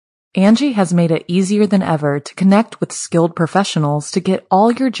Angie has made it easier than ever to connect with skilled professionals to get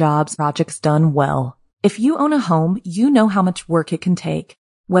all your jobs projects done well. If you own a home, you know how much work it can take,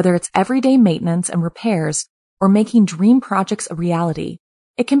 whether it's everyday maintenance and repairs or making dream projects a reality.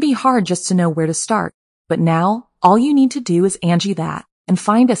 It can be hard just to know where to start, but now all you need to do is Angie that and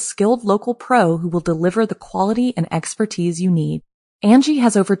find a skilled local pro who will deliver the quality and expertise you need. Angie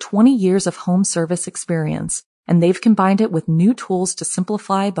has over 20 years of home service experience, and they've combined it with new tools to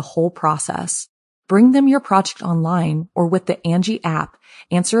simplify the whole process. Bring them your project online or with the Angie app,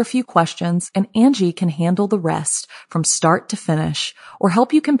 answer a few questions, and Angie can handle the rest from start to finish, or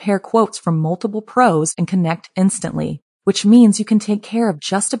help you compare quotes from multiple pros and connect instantly, which means you can take care of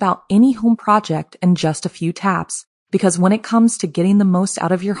just about any home project in just a few taps. Because when it comes to getting the most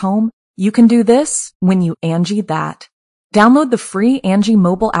out of your home, you can do this when you Angie that. Download the free Angie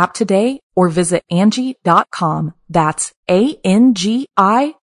mobile app today or visit Angie.com. That's ANGI.com.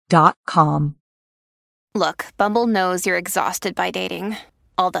 Look, Bumble knows you're exhausted by dating.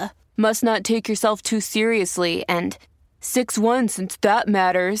 All the, must not take yourself too seriously, and 6'1" since that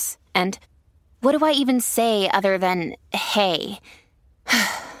matters. And what do I even say other than, hey?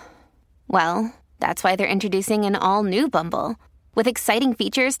 Well, that's why they're introducing an all-new Bumble, with exciting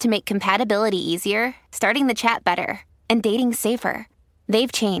features to make compatibility easier, starting the chat better, and dating safer.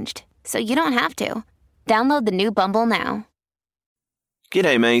 They've changed, so you don't have to. Download the new Bumble now.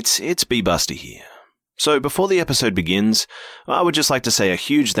 G'day mates, it's B-Buster here. So before the episode begins, I would just like to say a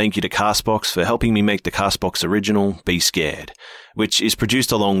huge thank you to Castbox for helping me make the Castbox original, Be Scared, which is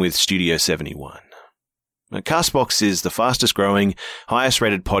produced along with Studio 71. Castbox is the fastest growing, highest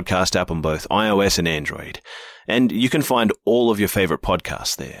rated podcast app on both iOS and Android, and you can find all of your favorite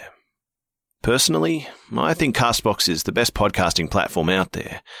podcasts there. Personally, I think Castbox is the best podcasting platform out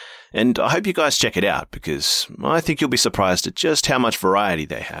there, and I hope you guys check it out because I think you'll be surprised at just how much variety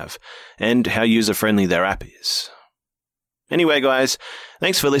they have and how user-friendly their app is. Anyway, guys,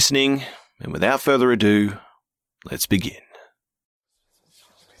 thanks for listening, and without further ado, let's begin.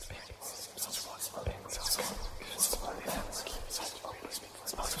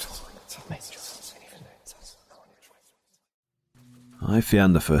 I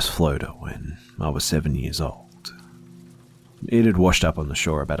found the first floater when I was 7 years old. It had washed up on the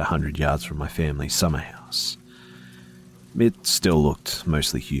shore about 100 yards from my family's summer house. It still looked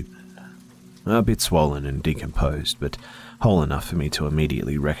mostly human, a bit swollen and decomposed, but whole enough for me to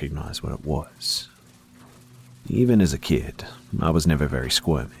immediately recognize what it was. Even as a kid, I was never very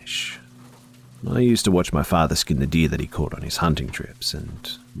squirmish. I used to watch my father skin the deer that he caught on his hunting trips,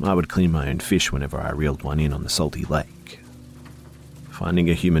 and I would clean my own fish whenever I reeled one in on the salty lake. Finding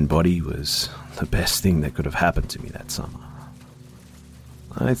a human body was the best thing that could have happened to me that summer.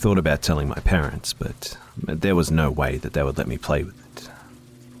 I thought about telling my parents, but there was no way that they would let me play with it.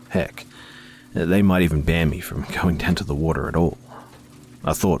 Heck, they might even ban me from going down to the water at all.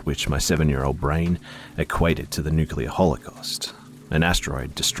 A thought which my 7-year-old brain equated to the nuclear holocaust, an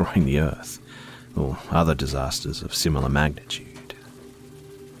asteroid destroying the Earth, or other disasters of similar magnitude.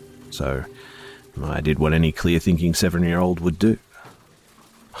 So, I did what any clear-thinking 7-year-old would do.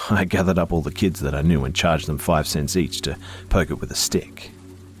 I gathered up all the kids that I knew and charged them 5 cents each to poke it with a stick.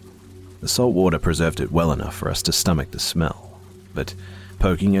 The salt water preserved it well enough for us to stomach the smell, but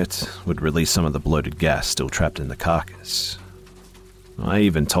poking it would release some of the bloated gas still trapped in the carcass. I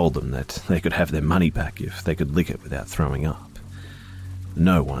even told them that they could have their money back if they could lick it without throwing up.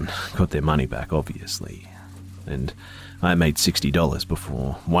 No one got their money back, obviously, and I made $60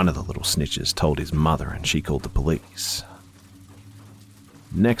 before one of the little snitches told his mother and she called the police.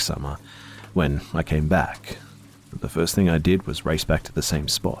 Next summer, when I came back, the first thing I did was race back to the same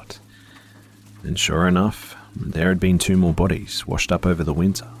spot. And sure enough, there had been 2 more bodies washed up over the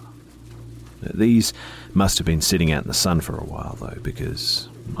winter. These must have been sitting out in the sun for a while though, because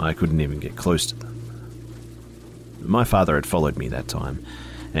I couldn't even get close to them. My father had followed me that time,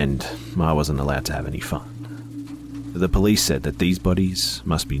 and I wasn't allowed to have any fun. The police said that these bodies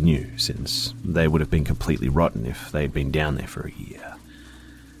must be new, since they would have been completely rotten if they had been down there for a year.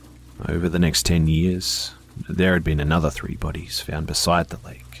 Over the next 10 years, there had been another 3 bodies found beside the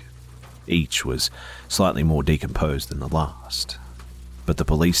lake. Each was slightly more decomposed than the last, but the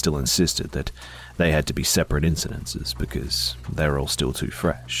police still insisted that they had to be separate incidences because they were all still too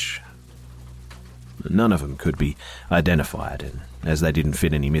fresh. None of them could be identified, and as they didn't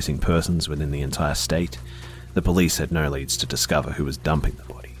fit any missing persons within the entire state, the police had no leads to discover who was dumping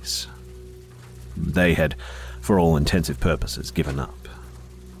the bodies. They had, for all intensive purposes, given up.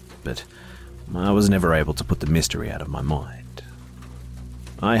 But I was never able to put the mystery out of my mind.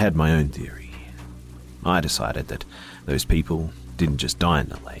 I had my own theory. I decided that those people didn't just die in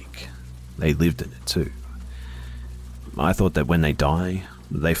the lake, they lived in it too. I thought that when they die,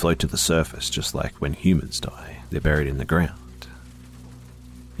 they float to the surface just like when humans die, they're buried in the ground.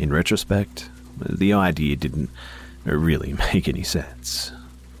 In retrospect, the idea didn't really make any sense,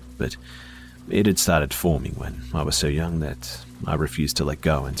 but it had started forming when I was so young that I refused to let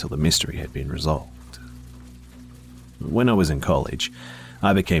go until the mystery had been resolved. When I was in college,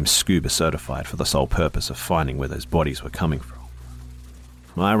 I became scuba certified for the sole purpose of finding where those bodies were coming from.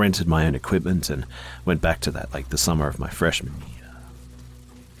 I rented my own equipment and went back to that lake the summer of my freshman year.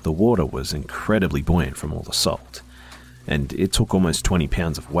 The water was incredibly buoyant from all the salt, and it took almost 20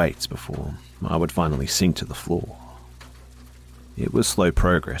 pounds of weights before I would finally sink to the floor. It was slow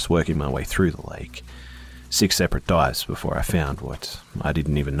progress working my way through the lake, 6 separate dives before I found what I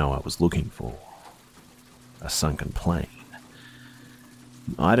didn't even know I was looking for: a sunken plane.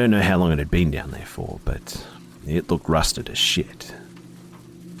 I don't know how long it had been down there for, but it looked rusted as shit.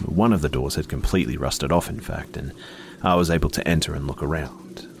 One of the doors had completely rusted off, in fact, and I was able to enter and look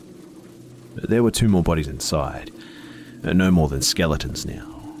around. There were 2 more bodies inside, no more than skeletons now.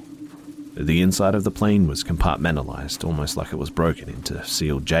 The inside of the plane was compartmentalized, almost like it was broken into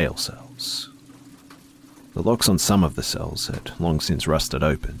sealed jail cells. The locks on some of the cells had long since rusted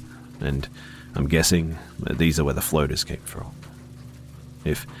open, and I'm guessing these are where the floaters came from.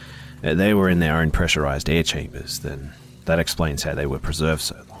 If they were in their own pressurized air chambers, then that explains how they were preserved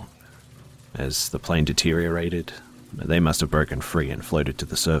so long. As the plane deteriorated, they must have broken free and floated to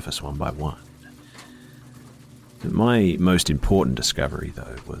the surface one by one. My most important discovery,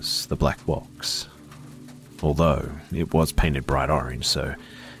 though, was the black box. Although it was painted bright orange, so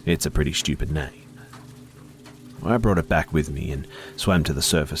it's a pretty stupid name. I brought it back with me and swam to the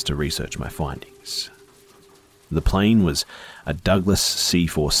surface to research my findings. The plane was a Douglas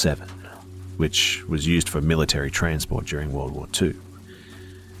C-47, which was used for military transport during World War II.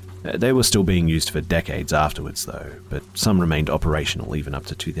 They were still being used for decades afterwards, though, but some remained operational even up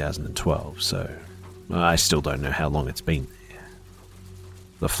to 2012, so I still don't know how long it's been there.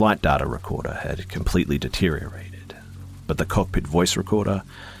 The flight data recorder had completely deteriorated, but the cockpit voice recorder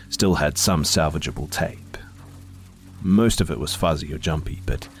still had some salvageable tape. Most of it was fuzzy or jumpy,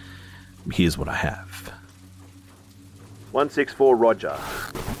 but here's what I have. 164 Roger.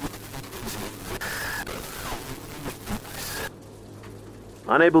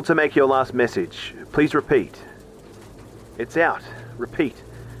 Unable to make your last message. Please repeat. It's out. Repeat.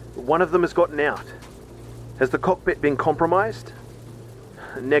 One of them has gotten out. Has the cockpit been compromised?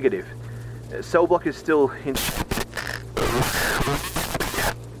 Negative. Cell block is still in...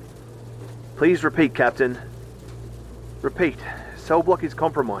 Please repeat, Captain. Repeat. Cell block is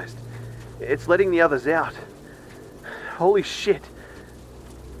compromised. It's letting the others out. Holy shit.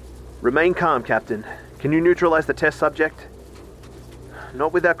 Remain calm, Captain. Can you neutralize the test subject?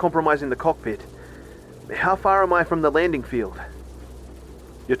 Not without compromising the cockpit. How far am I from the landing field?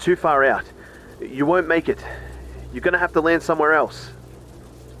 You're too far out. You won't make it. You're gonna have to land somewhere else.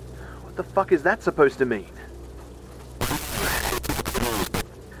 What the fuck is that supposed to mean?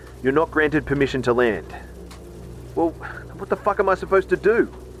 You're not granted permission to land. Well, what the fuck am I supposed to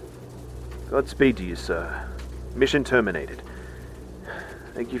do? Godspeed to you, sir. Mission terminated.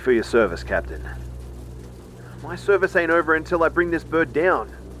 Thank you for your service, Captain. My service ain't over until I bring this bird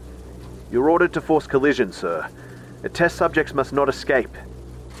down. You're ordered to force collision, sir. The test subjects must not escape.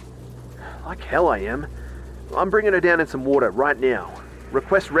 Like hell I am. I'm bringing her down in some water right now.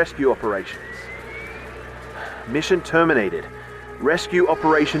 Request rescue operations. Mission terminated. Rescue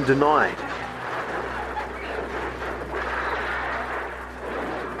operation denied.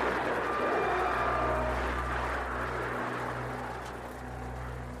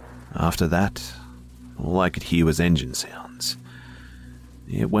 After that, all I could hear was engine sounds.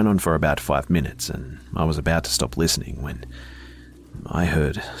 It went on for about 5 minutes, and I was about to stop listening when I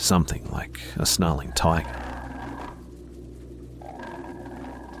heard something like a snarling tiger.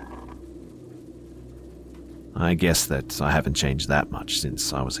 I guess that I haven't changed that much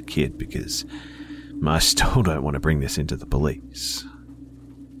since I was a kid, because I still don't want to bring this into the police.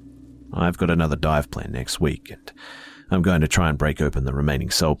 I've got another dive plan next week, and I'm going to try and break open the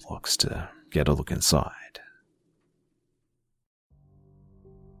remaining cell blocks to get a look inside.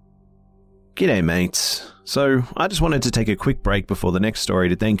 G'day mates. So, I just wanted to take a quick break before the next story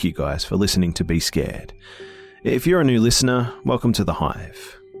to thank you guys for listening to Be Scared. If you're a new listener, welcome to The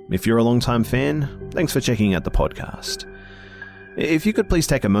Hive. If you're a long-time fan, thanks for checking out the podcast. If you could please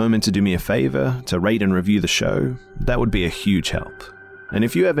take a moment to do me a favour to rate and review the show, that would be a huge help. And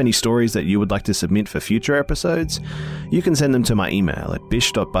if you have any stories that you would like to submit for future episodes, you can send them to my email at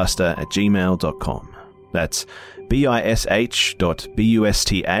bish.buster@gmail.com. That's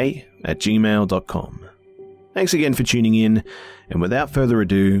bish.busta@gmail.com. Thanks again for tuning in, and without further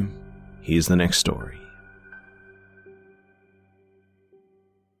ado, here's the next story.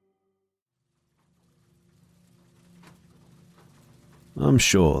 I'm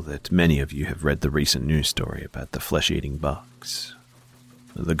sure that many of you have read the recent news story about the flesh-eating bugs.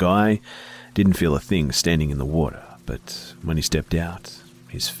 The guy didn't feel a thing standing in the water, but when he stepped out,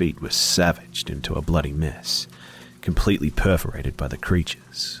 his feet were savaged into a bloody mess, completely perforated by the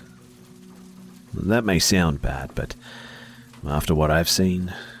creatures. That may sound bad, but after what I've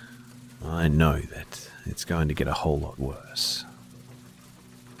seen, I know that it's going to get a whole lot worse.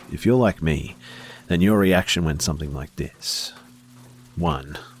 If you're like me, then your reaction went something like this.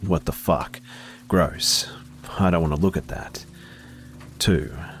 1. What the fuck? Gross. I don't want to look at that.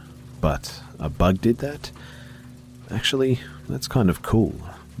 2. But a bug did that? Actually, that's kind of cool.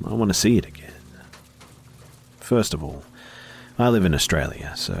 I want to see it again. First of all, I live in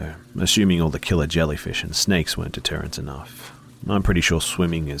Australia, so assuming all the killer jellyfish and snakes weren't deterrent enough, I'm pretty sure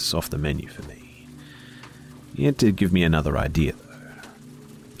swimming is off the menu for me. It did give me another idea, though.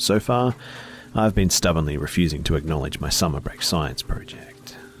 So far, I've been stubbornly refusing to acknowledge my summer break science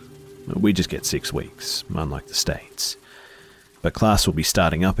project. We just get 6 weeks, unlike the States. But class will be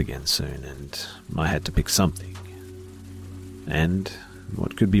starting up again soon, and I had to pick something. And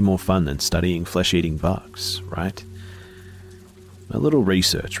what could be more fun than studying flesh-eating bugs, right? A little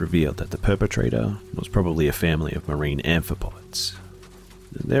research revealed that the perpetrator was probably a family of marine amphipods.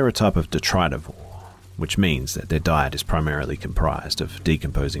 They're a type of detritivore, which means that their diet is primarily comprised of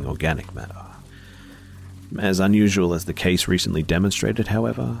decomposing organic matter. As unusual as the case recently demonstrated,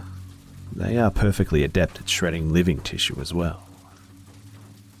 however, they are perfectly adept at shredding living tissue as well.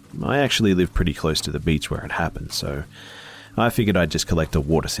 I actually live pretty close to the beach where it happened, so I figured I'd just collect a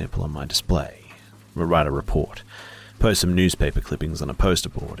water sample on my display, write a report, post some newspaper clippings on a poster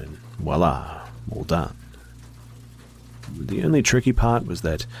board, and voila, all done. The only tricky part was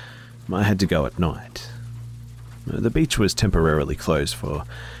that I had to go at night. The beach was temporarily closed for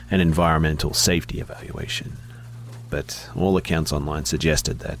an environmental safety evaluation, but all accounts online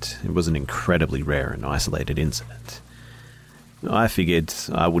suggested that it was an incredibly rare and isolated incident. I figured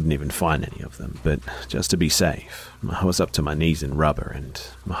I wouldn't even find any of them, but just to be safe, I was up to my knees in rubber and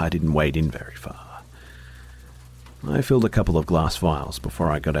I didn't wade in very far. I filled a couple of glass vials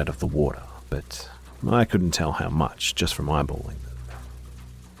before I got out of the water, but I couldn't tell how much just from eyeballing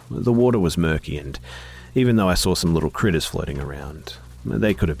them. The water was murky, and even though I saw some little critters floating around,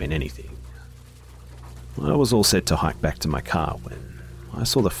 they could have been anything. I was all set to hike back to my car when I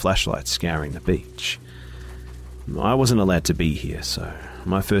saw the flashlight scouring the beach. I wasn't allowed to be here, so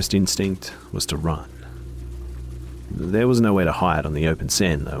my first instinct was to run. There was nowhere to hide on the open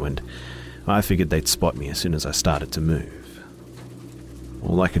sand, though, and I figured they'd spot me as soon as I started to move.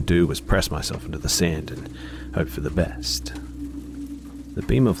 All I could do was press myself into the sand and hope for the best. The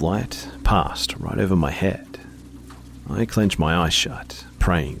beam of light passed right over my head. I clenched my eyes shut,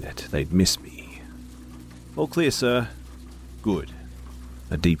 praying that they'd miss me. "All clear, sir." "Good,"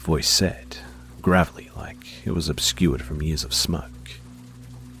 a deep voice said, gravelly like it was obscured from years of smoke.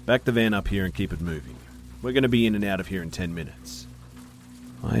 "Back the van up here and keep it moving. We're going to be in and out of here in 10 minutes.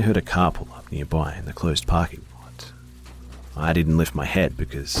 I heard a car pull up nearby in the closed parking lot. I didn't lift my head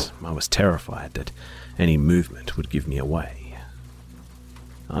because I was terrified that any movement would give me away.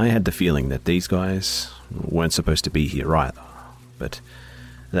 I had the feeling that these guys weren't supposed to be here either, but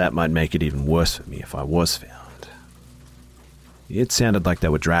that might make it even worse for me if I was found. It sounded like they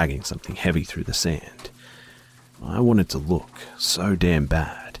were dragging something heavy through the sand. I wanted to look so damn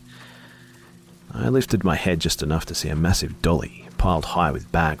bad. I lifted my head just enough to see a massive dolly piled high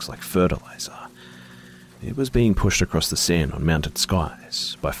with bags like fertilizer. It was being pushed across the sand on mounted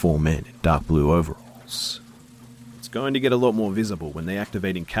skies by 4 men in dark blue overalls. "It's going to get a lot more visible when the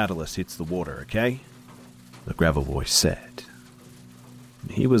activating catalyst hits the water, okay?" the gravel voice said.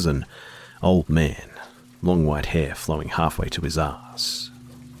 He was an old man, long white hair flowing halfway to his arse.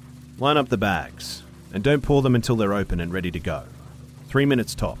 "Line up the bags, and don't pour them until they're open and ready to go. 3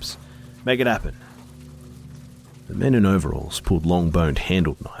 minutes tops. Make it happen." The men in overalls pulled long-boned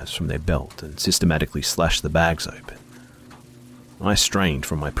handled knives from their belt and systematically slashed the bags open. I strained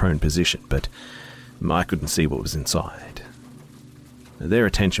from my prone position, but I couldn't see what was inside. Their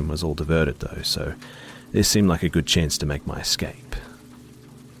attention was all diverted, though, so this seemed like a good chance to make my escape.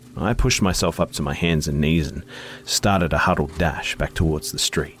 I pushed myself up to my hands and knees and started a huddled dash back towards the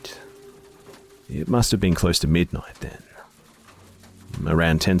street. It must have been close to midnight then.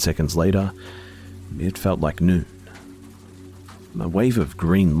 Around 10 seconds later, it felt like noon. A wave of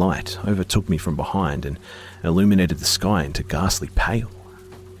green light overtook me from behind and illuminated the sky into ghastly pale.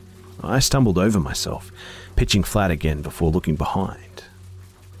 I stumbled over myself, pitching flat again before looking behind.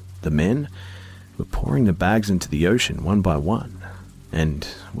 The men were pouring the bags into the ocean one by one, and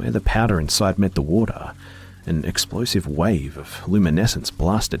where the powder inside met the water, an explosive wave of luminescence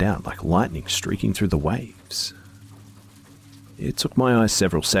blasted out like lightning streaking through the waves. It took my eyes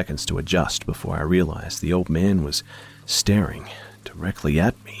several seconds to adjust before I realized the old man was staring directly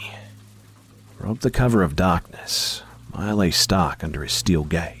at me. Robbed the cover of darkness, I lay stark under his steel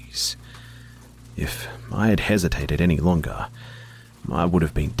gaze. If I had hesitated any longer, I would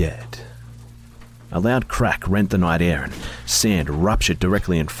have been dead. A loud crack rent the night air and sand ruptured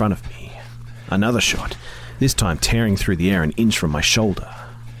directly in front of me. Another shot, this time tearing through the air an inch from my shoulder.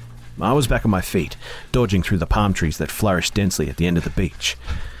 I was back on my feet, dodging through the palm trees that flourished densely at the end of the beach.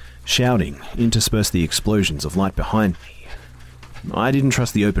 Shouting interspersed the explosions of light behind me. I didn't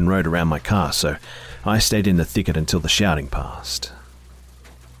trust the open road around my car, so I stayed in the thicket until the shouting passed.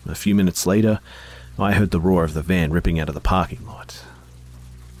 A few minutes later, I heard the roar of the van ripping out of the parking lot.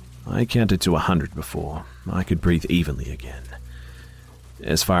 I counted to 100 before I could breathe evenly again.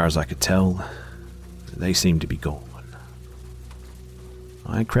 As far as I could tell, they seemed to be gone.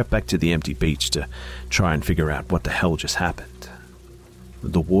 I crept back to the empty beach to try and figure out what the hell just happened.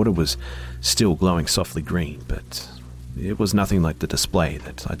 The water was still glowing softly green, but it was nothing like the display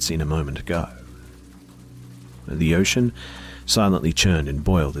that I'd seen a moment ago. The ocean silently churned and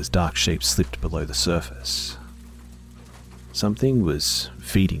boiled as dark shapes slipped below the surface. Something was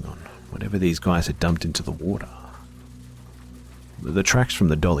feeding on whatever these guys had dumped into the water. The tracks from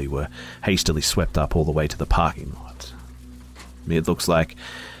the dolly were hastily swept up all the way to the parking lot. It looks like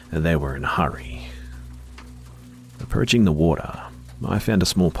they were in a hurry. Approaching the water, I found a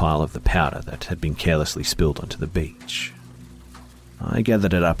small pile of the powder that had been carelessly spilled onto the beach. I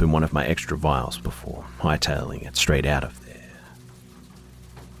gathered it up in one of my extra vials before hightailing it straight out of there.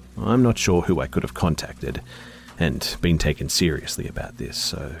 I'm not sure who I could have contacted and been taken seriously about this,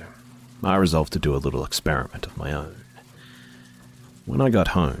 so I resolved to do a little experiment of my own. When I got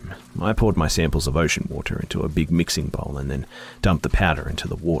home, I poured my samples of ocean water into a big mixing bowl and then dumped the powder into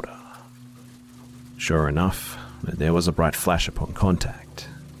the water. Sure enough, there was a bright flash upon contact,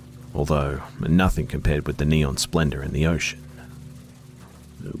 although nothing compared with the neon splendor in the ocean.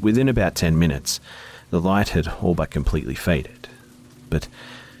 Within about 10 minutes, the light had all but completely faded, but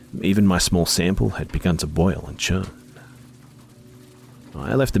even my small sample had begun to boil and churn.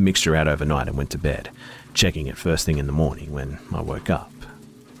 I left the mixture out overnight and went to bed, checking it first thing in the morning when I woke up.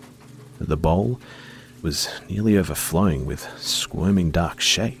 The bowl was nearly overflowing with squirming dark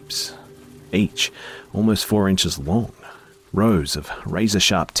shapes, each almost 4 inches long. Rows of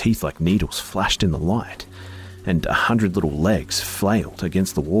razor-sharp teeth like needles flashed in the light, and 100 little legs flailed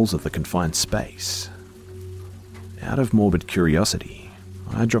against the walls of the confined space. Out of morbid curiosity,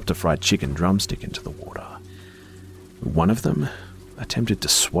 I dropped a fried chicken drumstick into the water. One of them attempted to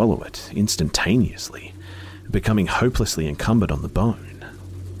swallow it instantaneously, becoming hopelessly encumbered on the bone.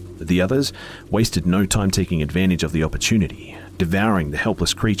 The others wasted no time taking advantage of the opportunity, devouring the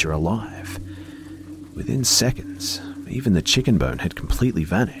helpless creature alive. Within seconds, even the chicken bone had completely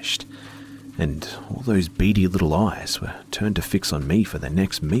vanished, and all those beady little eyes were turned to fix on me for their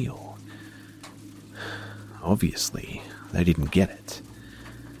next meal. Obviously, they didn't get it.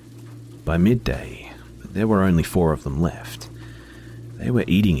 By midday, there were only 4 of them left. They were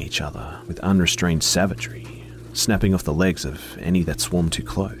eating each other with unrestrained savagery, snapping off the legs of any that swarmed too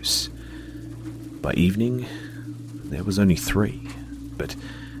close. By evening, there was only 3, but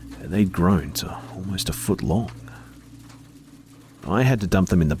they'd grown to almost a foot long. I had to dump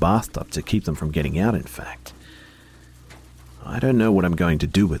them in the bathtub to keep them from getting out, in fact. I don't know what I'm going to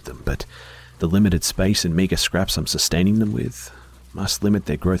do with them, but the limited space and meager scraps I'm sustaining them with must limit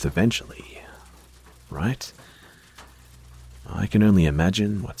their growth eventually, right? I can only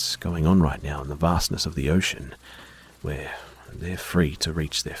imagine what's going on right now in the vastness of the ocean, where they're free to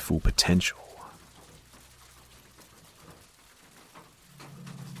reach their full potential.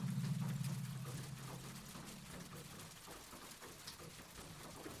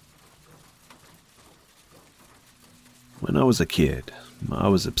 When I was a kid, I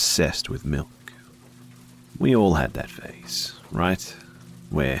was obsessed with milk. We all had that phase, right?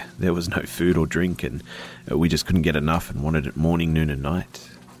 Where there was no food or drink and we just couldn't get enough and wanted it morning, noon and night.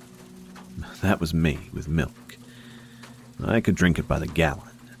 That was me with milk. I could drink it by the gallon.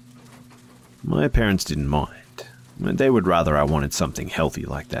 My parents didn't mind. They would rather I wanted something healthy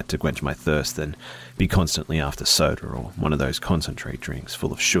like that to quench my thirst than be constantly after soda or one of those concentrate drinks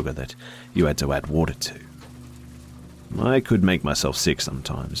full of sugar that you had to add water to. I could make myself sick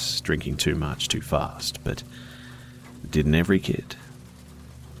sometimes, drinking too much too fast, but didn't every kid?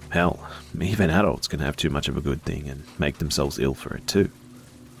 Hell, even adults can have too much of a good thing and make themselves ill for it too.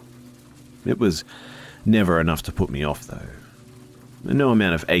 It was never enough to put me off, though. No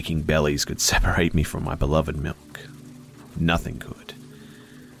amount of aching bellies could separate me from my beloved milk. Nothing could.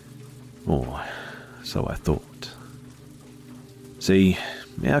 Or so I thought. See,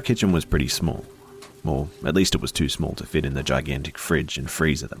 our kitchen was pretty small. Or at least it was too small to fit in the gigantic fridge and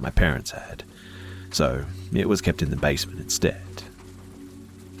freezer that my parents had. So it was kept in the basement instead.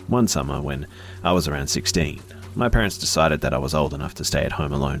 One summer, when I was around 16, my parents decided that I was old enough to stay at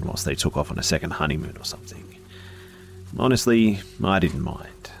home alone whilst they took off on a second honeymoon or something. Honestly, I didn't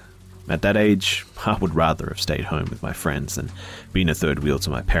mind. At that age, I would rather have stayed home with my friends than been a third wheel to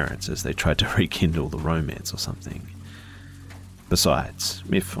my parents as they tried to rekindle the romance or something. Besides,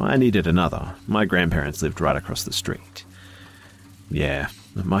 if I needed another, my grandparents lived right across the street. Yeah,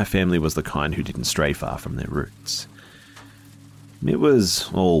 my family was the kind who didn't stray far from their roots. It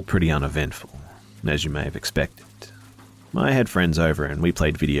was all pretty uneventful, as you may have expected. I had friends over and we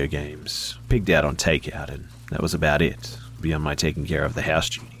played video games, pigged out on takeout, and that was about it, beyond my taking care of the house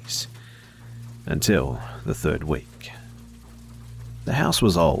duties. Until the third week. The house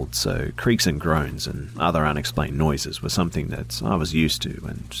was old, so creaks and groans and other unexplained noises were something that I was used to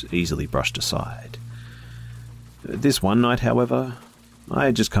and easily brushed aside. This one night, however, I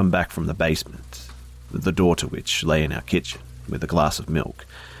had just come back from the basement, the door to which lay in our kitchen, with a glass of milk,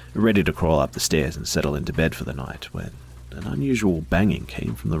 ready to crawl up the stairs and settle into bed for the night, when an unusual banging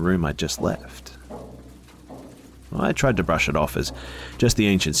came from the room I'd just left. I tried to brush it off as just the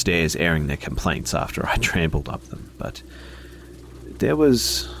ancient stairs airing their complaints after I trampled up them, but there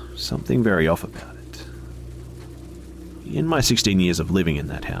was something very off about it. In my 16 years of living in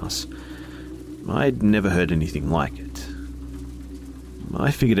that house, I'd never heard anything like it. I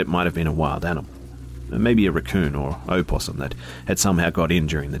figured it might have been a wild animal, maybe a raccoon or opossum that had somehow got in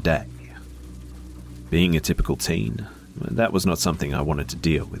during the day. Being a typical teen, that was not something I wanted to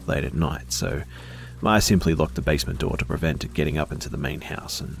deal with late at night, so I simply locked the basement door to prevent it getting up into the main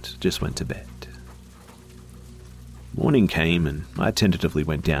house and just went to bed. Morning came and I tentatively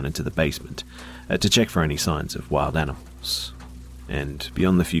went down into the basement to check for any signs of wild animals. And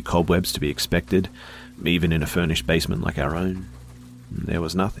beyond the few cobwebs to be expected, even in a furnished basement like our own, there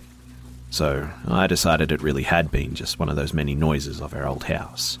was nothing. So I decided it really had been just one of those many noises of our old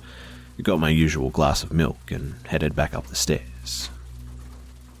house. Got my usual glass of milk and headed back up the stairs.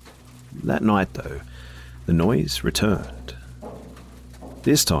 That night, though, the noise returned.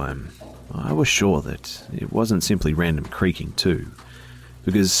 This time, I was sure that it wasn't simply random creaking too,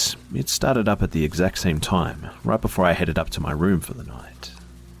 because it started up at the exact same time, right before I headed up to my room for the night.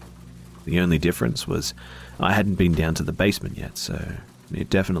 The only difference was I hadn't been down to the basement yet, so it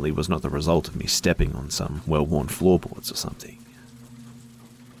definitely was not the result of me stepping on some well-worn floorboards or something.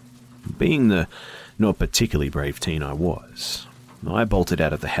 Being the not particularly brave teen I was, I bolted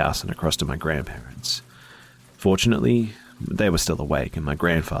out of the house and across to my grandparents. Fortunately, they were still awake and my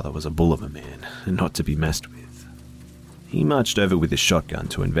grandfather was a bull of a man and not to be messed with. He marched over with his shotgun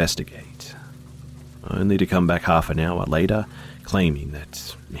to investigate, only to come back half an hour later claiming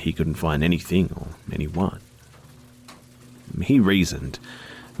that he couldn't find anything or anyone. He reasoned,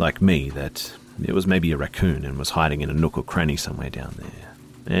 like me, that it was maybe a raccoon and was hiding in a nook or cranny somewhere down there,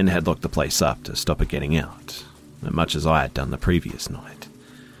 and had locked the place up to stop it getting out, much as I had done the previous night.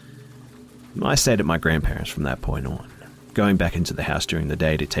 I stayed at my grandparents from that point on, going back into the house during the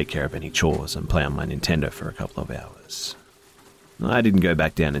day to take care of any chores and play on my Nintendo for a couple of hours. I didn't go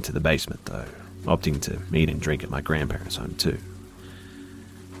back down into the basement though, opting to eat and drink at my grandparents' home too.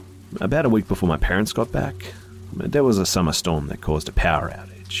 About a week before my parents got back, there was a summer storm that caused a power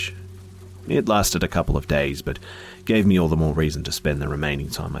outage. It lasted a couple of days, but gave me all the more reason to spend the remaining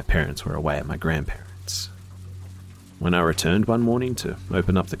time my parents were away at my grandparents'. When I returned one morning to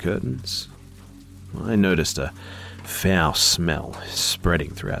open up the curtains, I noticed a foul smell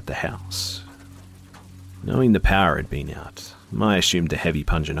spreading throughout the house. Knowing the power had been out, I assumed the heavy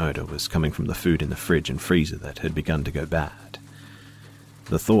pungent odour was coming from the food in the fridge and freezer that had begun to go bad.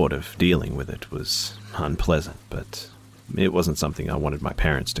 The thought of dealing with it was unpleasant, but it wasn't something I wanted my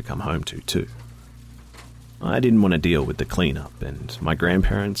parents to come home to too. I didn't want to deal with the cleanup, and my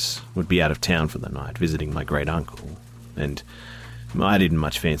grandparents would be out of town for the night visiting my great uncle, and I didn't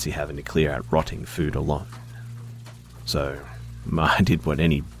much fancy having to clear out rotting food alone. So I did what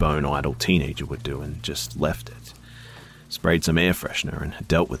any bone-idle teenager would do and just left it. Sprayed some air freshener and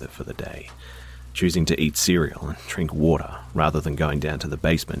dealt with it for the day, choosing to eat cereal and drink water rather than going down to the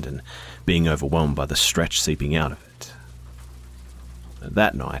basement and being overwhelmed by the stretch seeping out of it.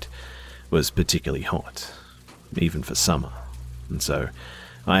 That night was particularly hot, even for summer, and so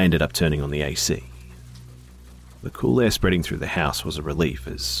I ended up turning on the AC. The cool air spreading through the house was a relief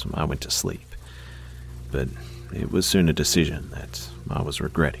as I went to sleep, but it was soon a decision that I was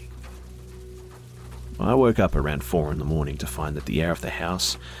regretting. I woke up around 4 in the morning to find that the air of the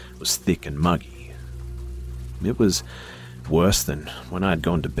house was thick and muggy. It was worse than when I had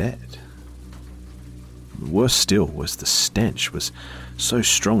gone to bed. Worse still was the stench was so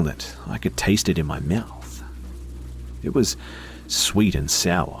strong that I could taste it in my mouth. It was sweet and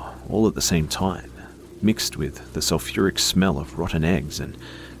sour all at the same time, mixed with the sulfuric smell of rotten eggs and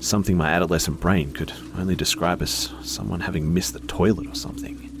something my adolescent brain could only describe as someone having missed the toilet or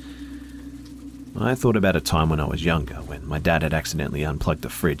something. I thought about a time when I was younger, when my dad had accidentally unplugged the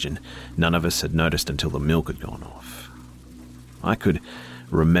fridge and none of us had noticed until the milk had gone off. I could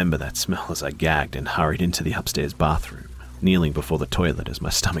remember that smell as I gagged and hurried into the upstairs bathroom, kneeling before the toilet as my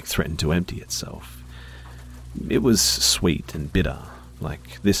stomach threatened to empty itself. It was sweet and bitter,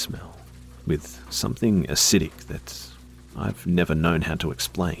 like this smell, with something acidic that I've never known how to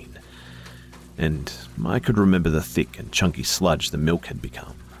explain, and I could remember the thick and chunky sludge the milk had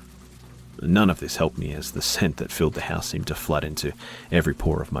become. None of this helped me, as the scent that filled the house seemed to flood into every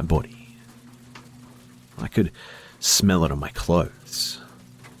pore of my body. I could smell it on my clothes.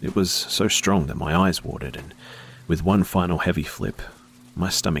 It was so strong that my eyes watered, and with one final heavy flip, my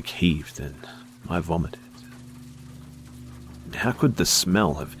stomach heaved and I vomited. How could the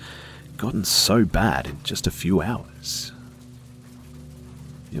smell have gotten so bad in just a few hours?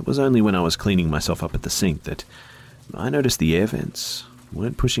 It was only when I was cleaning myself up at the sink that I noticed the air vents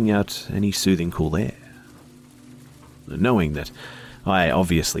weren't pushing out any soothing cool air. Knowing that I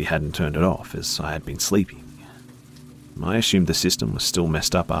obviously hadn't turned it off as I had been sleeping, I assumed the system was still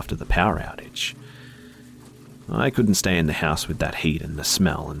messed up after the power outage. I couldn't stay in the house with that heat and the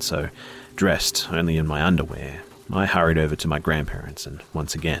smell, and so, dressed only in my underwear, I hurried over to my grandparents and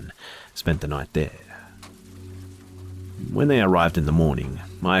once again spent the night there. When they arrived in the morning,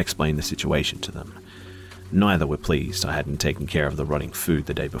 I explained the situation to them. Neither were pleased I hadn't taken care of the rotting food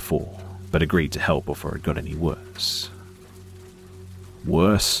the day before, but agreed to help before it got any worse.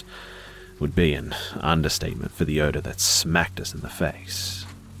 Worse would be an understatement for the odor that smacked us in the face.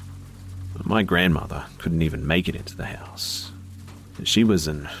 My grandmother couldn't even make it into the house. She was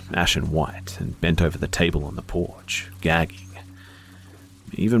an ashen white and bent over the table on the porch, gagging.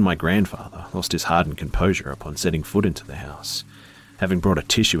 Even my grandfather lost his hardened composure upon setting foot into the house, having brought a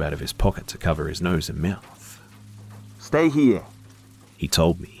tissue out of his pocket to cover his nose and mouth. "Stay here," he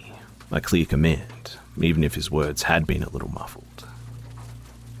told me, a clear command, even if his words had been a little muffled.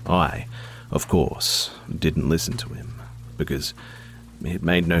 I, of course, didn't listen to him, because it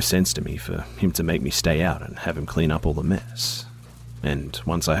made no sense to me for him to make me stay out and have him clean up all the mess. And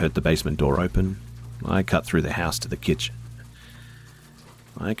once I heard the basement door open, I cut through the house to the kitchen.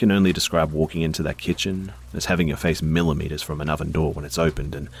 I can only describe walking into that kitchen as having your face millimeters from an oven door when it's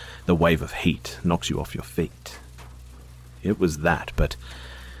opened and the wave of heat knocks you off your feet. It was that, but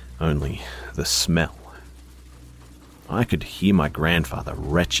only the smell. I could hear my grandfather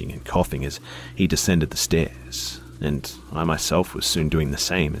retching and coughing as he descended the stairs, and I myself was soon doing the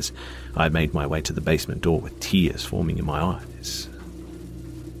same as I made my way to the basement door with tears forming in my eyes.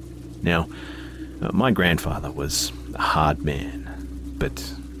 Now, my grandfather was a hard man,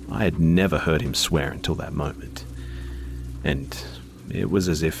 but I had never heard him swear until that moment, and it was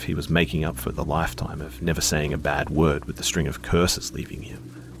as if he was making up for the lifetime of never saying a bad word with the string of curses leaving him.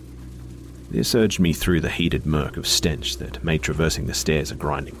 This urged me through the heated murk of stench that made traversing the stairs a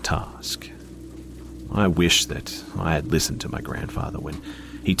grinding task. I wished that I had listened to my grandfather when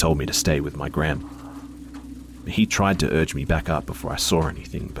he told me to stay with my grandma. He tried to urge me back up before I saw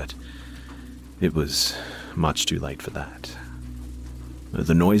anything, but it was much too late for that.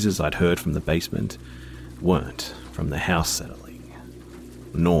 The noises I'd heard from the basement weren't from the house settling,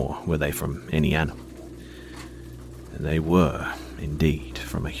 nor were they from any animal. They were, indeed,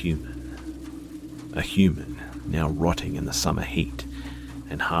 from a human now rotting in the summer heat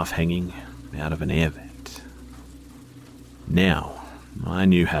and half hanging out of an air vent. Now, I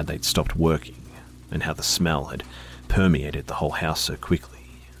knew how they'd stopped working and how the smell had permeated the whole house so quickly.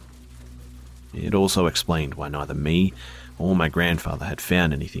 It also explained why neither me or my grandfather had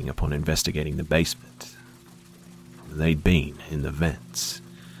found anything upon investigating the basement. They'd been in the vents.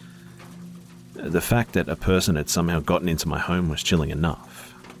 The fact that a person had somehow gotten into my home was chilling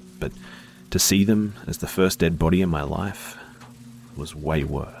enough, but to see them as the first dead body in my life was way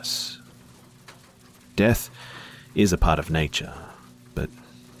worse. Death is a part of nature, but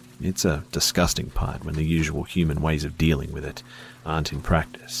It's a disgusting part when the usual human ways of dealing with it aren't in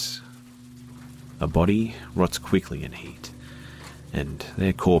practice. A body rots quickly in heat, and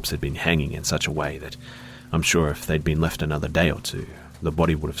their corpse had been hanging in such a way that I'm sure if they'd been left another day or two, the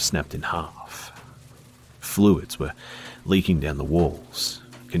body would have snapped in half. Fluids were leaking down the walls,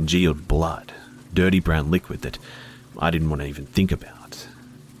 congealed blood, dirty brown liquid that I didn't want to even think about.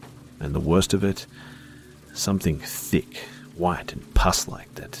 And the worst of it, something thick, white and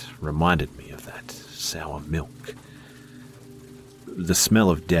pus-like that reminded me of that sour milk. The smell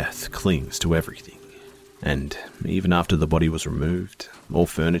of death clings to everything, and even after the body was removed, all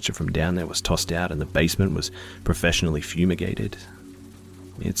furniture from down there was tossed out and the basement was professionally fumigated,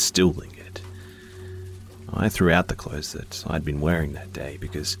 it still lingered. I threw out the clothes that I'd been wearing that day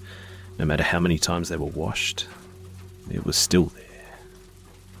because no matter how many times they were washed, it was still there.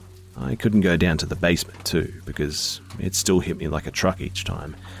 I couldn't go down to the basement too because it still hit me like a truck each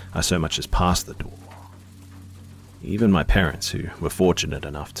time I so much as passed the door. Even my parents, who were fortunate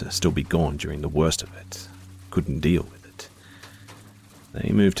enough to still be gone during the worst of it, couldn't deal with it.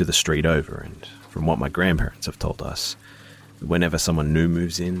 They moved to the street over, and from what my grandparents have told us, whenever someone new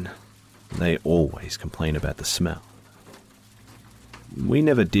moves in, they always complain about the smell. We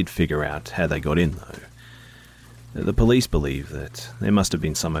never did figure out how they got in, though. The police believe that there must have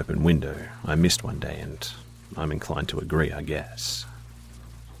been some open window I missed one day, and I'm inclined to agree, I guess.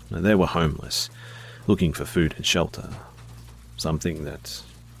 They were homeless, looking for food and shelter, something that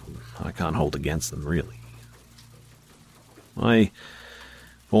I can't hold against them, really. I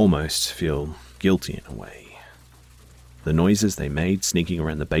almost feel guilty in a way. The noises they made sneaking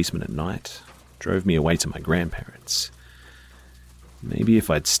around the basement at night drove me away to my grandparents. Maybe if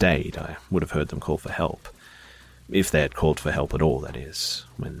I'd stayed, I would have heard them call for help. If they had called for help at all, that is,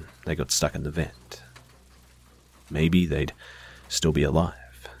 when they got stuck in the vent. Maybe they'd still be alive.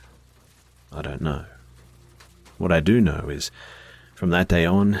 I don't know. What I do know is, from that day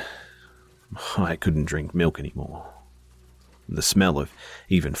on, I couldn't drink milk anymore. The smell of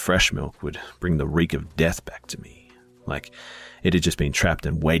even fresh milk would bring the reek of death back to me, like it had just been trapped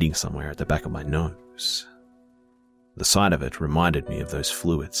and waiting somewhere at the back of my nose. The sight of it reminded me of those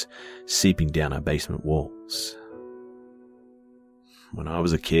fluids seeping down our basement walls. When I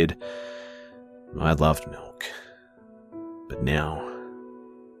was a kid, I loved milk, but now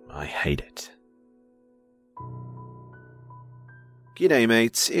I hate it. G'day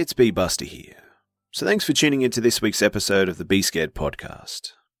mates, it's B Buster here. So thanks for tuning into this week's episode of the Be Scared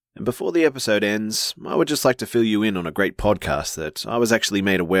podcast. And before the episode ends, I would just like to fill you in on a great podcast that I was actually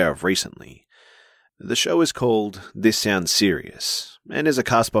made aware of recently. The show is called This Sounds Serious, and is a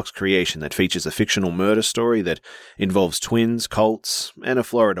Castbox creation that features a fictional murder story that involves twins, cults, and a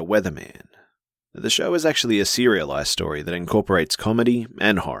Florida weatherman. The show is actually a serialized story that incorporates comedy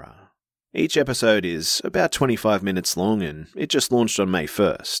and horror. Each episode is about 25 minutes long, and it just launched on May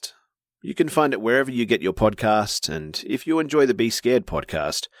 1st. You can find it wherever you get your podcast, and if you enjoy the Be Scared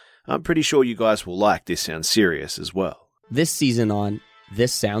podcast, I'm pretty sure you guys will like This Sounds Serious as well. This season on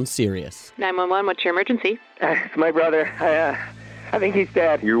This Sounds Serious. 911, what's your emergency? It's my brother. I think he's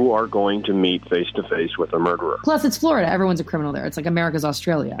dead. You are going to meet face-to-face with a murderer. Plus, it's Florida. Everyone's a criminal there. It's like America's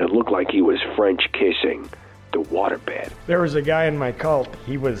Australia. It looked like he was French kissing the waterbed. There was a guy in my cult.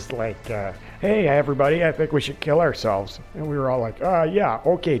 He was like, hey, everybody, I think we should kill ourselves. And we were all like, yeah,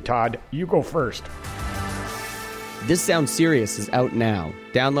 okay, Todd, you go first. This Sounds Serious is out now.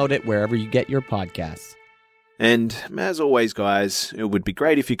 Download it wherever you get your podcasts. And as always, guys, it would be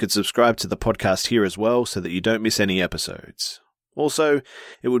great if you could subscribe to the podcast here as well so that you don't miss any episodes. Also,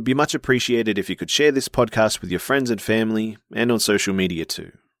 it would be much appreciated if you could share this podcast with your friends and family and on social media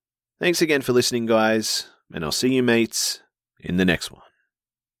too. Thanks again for listening, guys, and I'll see you mates in the next one.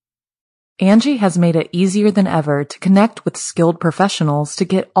 Angie has made it easier than ever to connect with skilled professionals to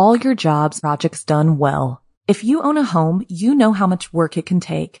get all your jobs projects done well. If you own a home, you know how much work it can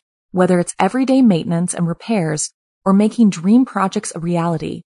take, whether it's everyday maintenance and repairs or making dream projects a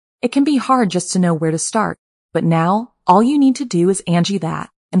reality. It can be hard just to know where to start, but now all you need to do is Angie that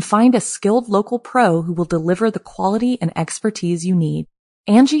and find a skilled local pro who will deliver the quality and expertise you need.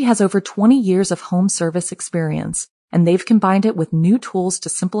 Angie has over 20 years of home service experience, and they've combined it with new tools to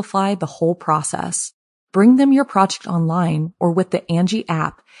simplify the whole process. Bring them your project online or with the Angie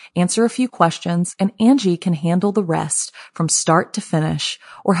app, answer a few questions, and Angie can handle the rest from start to finish,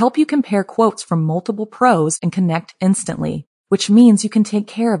 or help you compare quotes from multiple pros and connect instantly, which means you can take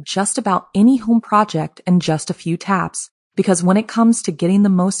care of just about any home project in just a few taps. Because when it comes to getting the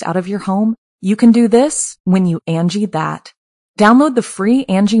most out of your home, you can do this when you Angie that. Download the free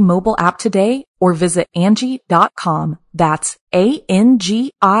Angie mobile app today or visit Angie.com. That's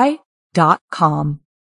ANGI.com.